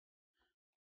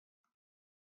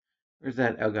Where's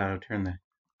that Elgato? Turn that.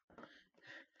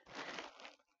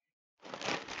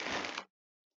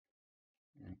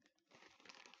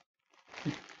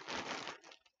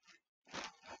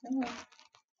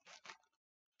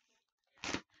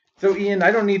 So, Ian,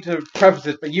 I don't need to preface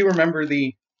this, but you remember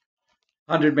the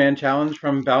 100-man challenge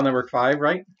from Battle Network 5,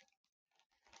 right?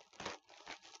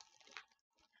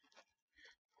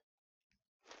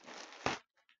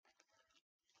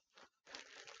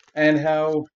 And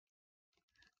how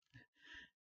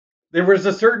there was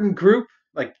a certain group,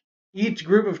 like each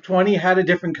group of 20 had a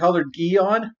different colored gi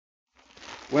on.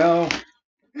 Well,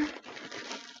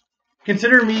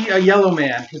 consider me a yellow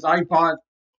man because I bought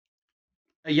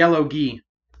a yellow gi.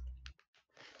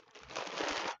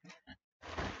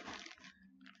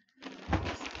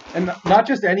 And not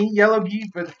just any yellow gi,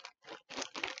 but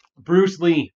Bruce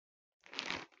Lee.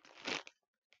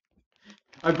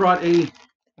 I bought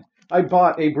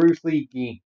a Bruce Lee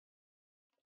gi.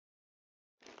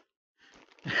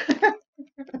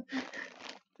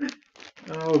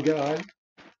 Oh God.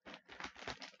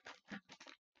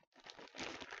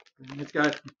 It's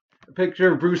got a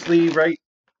picture of Bruce Lee right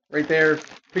there.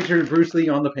 Picture of Bruce Lee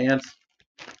on the pants.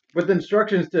 With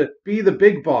instructions to be the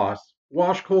big boss.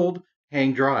 Wash cold,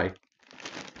 hang dry.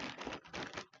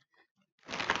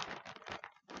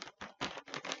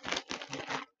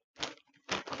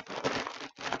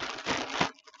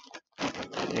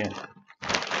 Yeah.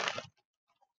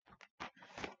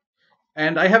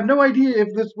 And I have no idea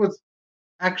if this was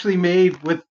actually made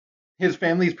with his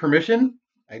family's permission.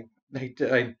 I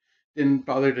didn't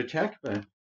bother to check, but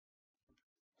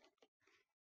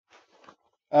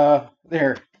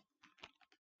there.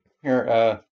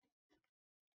 Here,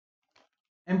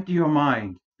 empty your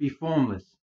mind, be formless,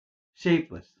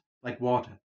 shapeless, like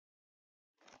water.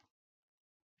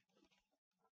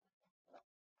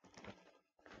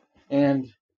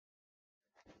 And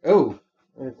oh,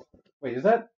 wait, is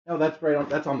that? Oh, that's right on.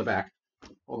 That's on the back.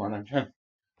 Hold on, I'm trying.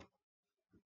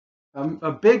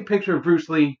 A big picture of Bruce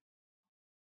Lee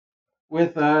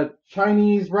with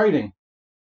Chinese writing.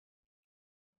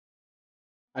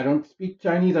 I don't speak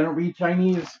Chinese. I don't read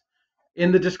Chinese.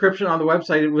 In the description on the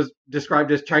website, it was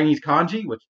described as Chinese kanji,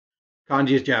 which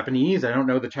kanji is Japanese. I don't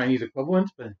know the Chinese equivalent,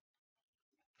 but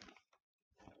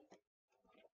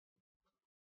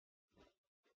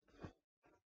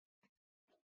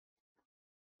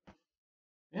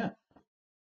yeah,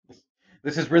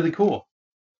 this is really cool.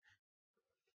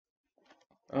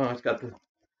 Oh, it's got the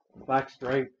black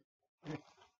stripe.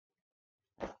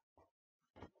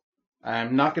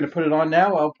 I'm not going to put it on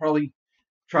now. I'll probably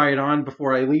try it on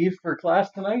before I leave for class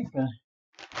tonight.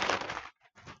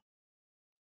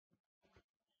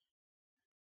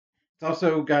 It's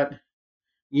also got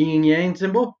yin and yang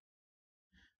symbol,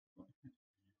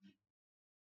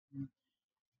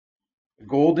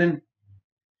 golden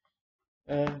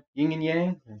yin and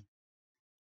yang.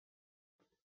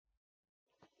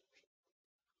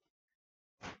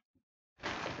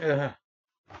 Uh,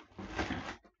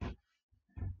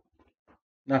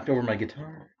 Knocked over my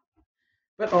guitar.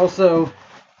 But also,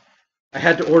 I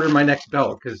had to order my next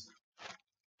belt because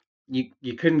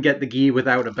you couldn't get the gi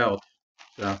without a belt.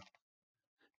 So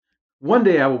one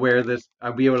day I will wear this.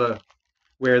 I'll be able to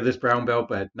wear this brown belt,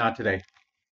 but not today.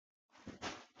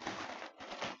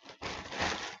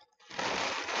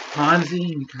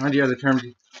 Kanji and kanji are the terms.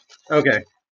 Okay.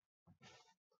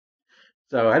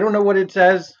 So I don't know what it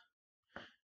says,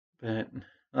 but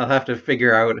I'll have to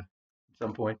figure out at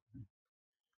some point.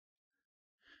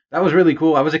 That was really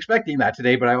cool. I was expecting that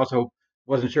today, but I also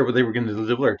wasn't sure what they were going to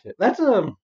deliver it. That's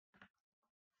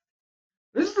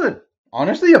this is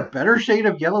honestly a better shade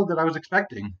of yellow than I was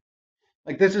expecting.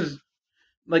 Like this is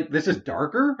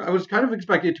darker. I was kind of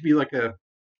expecting it to be like a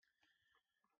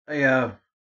uh,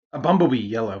 a bumblebee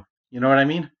yellow. You know what I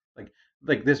mean?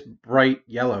 Like this bright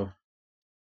yellow.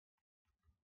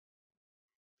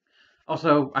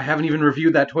 Also, I haven't even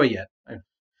reviewed that toy yet.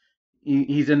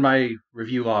 He's in my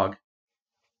review log.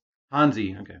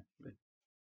 Hanzi. Okay.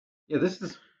 Yeah, this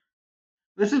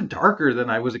is darker than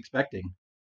I was expecting.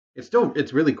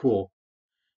 It's really cool.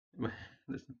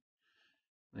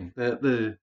 Like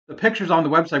the pictures on the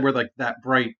website were like that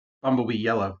bright bumblebee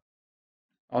yellow.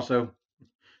 Also,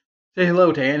 say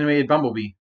hello to animated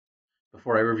Bumblebee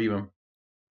before I review him.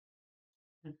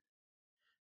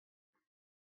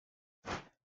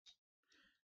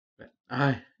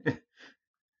 I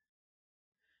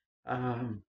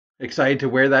excited to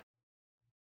wear that.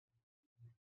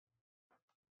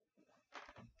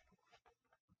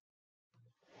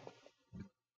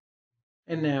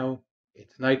 And now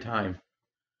it's nighttime.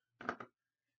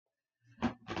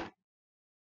 I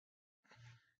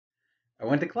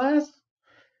went to class.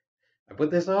 I put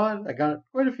this on, I got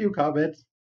quite a few comments,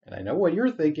 and I know what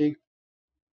you're thinking.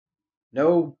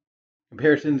 No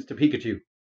comparisons to Pikachu.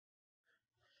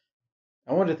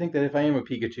 I want to think that if I am a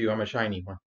Pikachu, I'm a shiny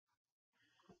one.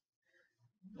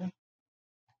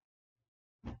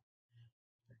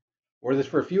 Wore this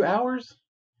for a few hours.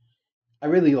 I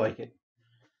really like it.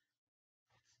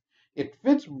 It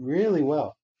fits really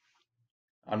well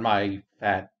on my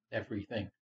fat everything.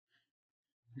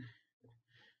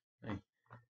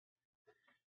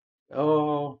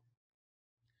 Oh,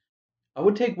 I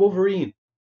would take Wolverine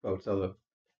votes, although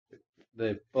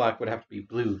the black would have to be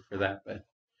blue for that, but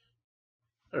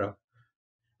I don't know.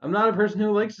 I'm not a person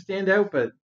who likes to stand out,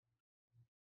 but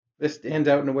this stands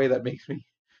out in a way that makes me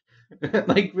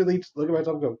like really just look at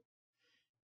myself and go,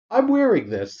 I'm wearing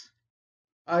this.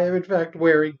 I am in fact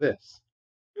wearing this.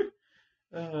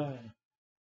 So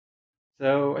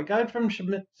I got it from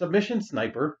Submission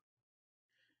Sniper.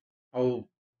 I'll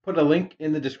put a link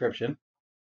in the description.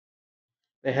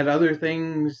 They had other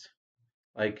things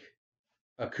like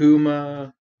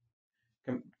Akuma,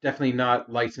 definitely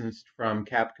not licensed from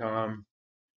Capcom.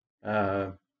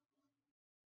 Either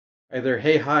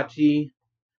Heihachi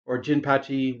or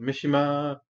Jinpachi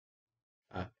Mishima,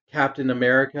 Captain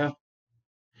America,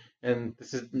 and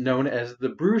this is known as the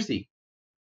Brucie,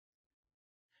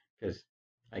 because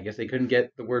I guess they couldn't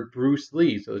get the word Bruce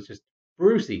Lee, so it's just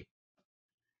Brucie.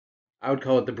 I would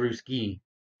call it the Bruce Gee,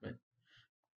 but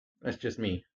that's just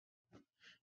me.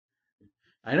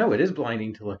 I know it is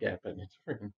blinding to look at, but it's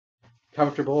freaking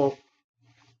comfortable.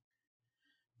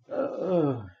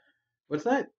 What's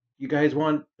that? You guys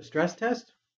want a stress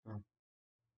test? Oh,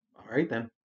 all right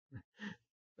then.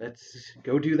 Let's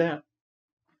go do that.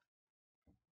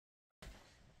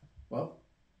 Well,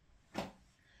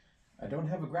 I don't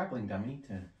have a grappling dummy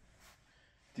to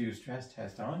do stress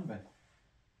test on, but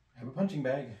I have a punching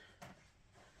bag.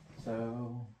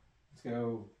 So let's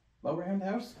go low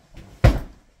roundhouse.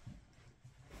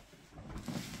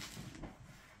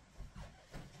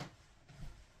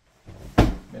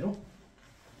 Middle.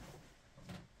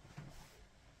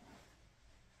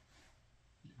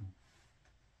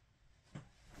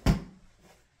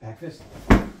 Back fist.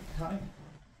 High.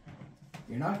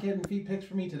 You're not getting feet picks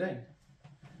from me today.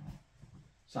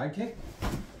 Side kick.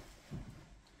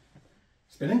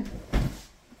 Spinning.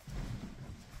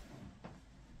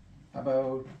 How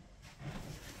about...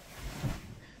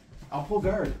 I'll pull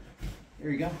guard.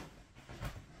 There you go.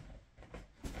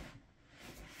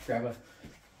 Grab a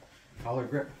collar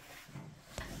grip.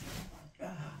 I'm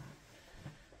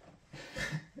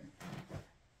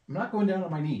not going down on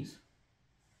my knees.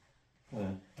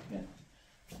 Yeah.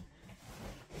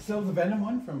 Still the Venom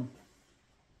one from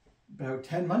about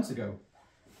 10 months ago.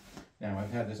 Now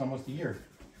I've had this almost a year.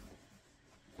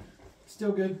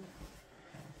 Still good.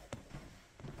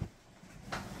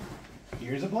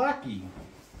 Here's a blackie.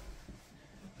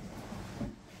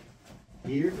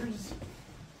 Here's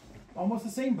almost the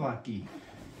same blackie.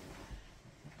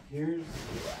 Here's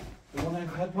the one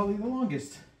I've had probably the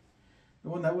longest. The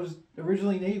one that was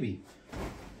originally navy.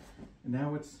 And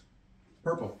now it's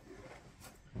purple.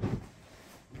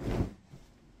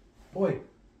 Boy,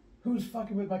 who's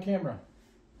fucking with my camera?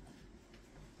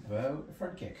 About a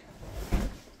front kick.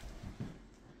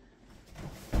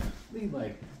 Lead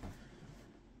leg.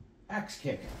 Axe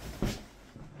kick.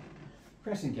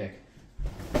 Crescent kick.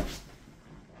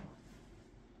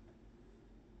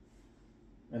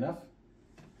 Enough?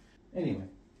 Anyway,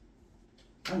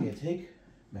 I'm gonna take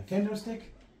my kendo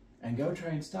stick and go try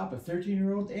and stop a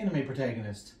 13-year-old anime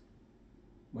protagonist.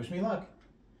 Wish me luck.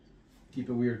 Keep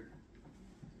it weird.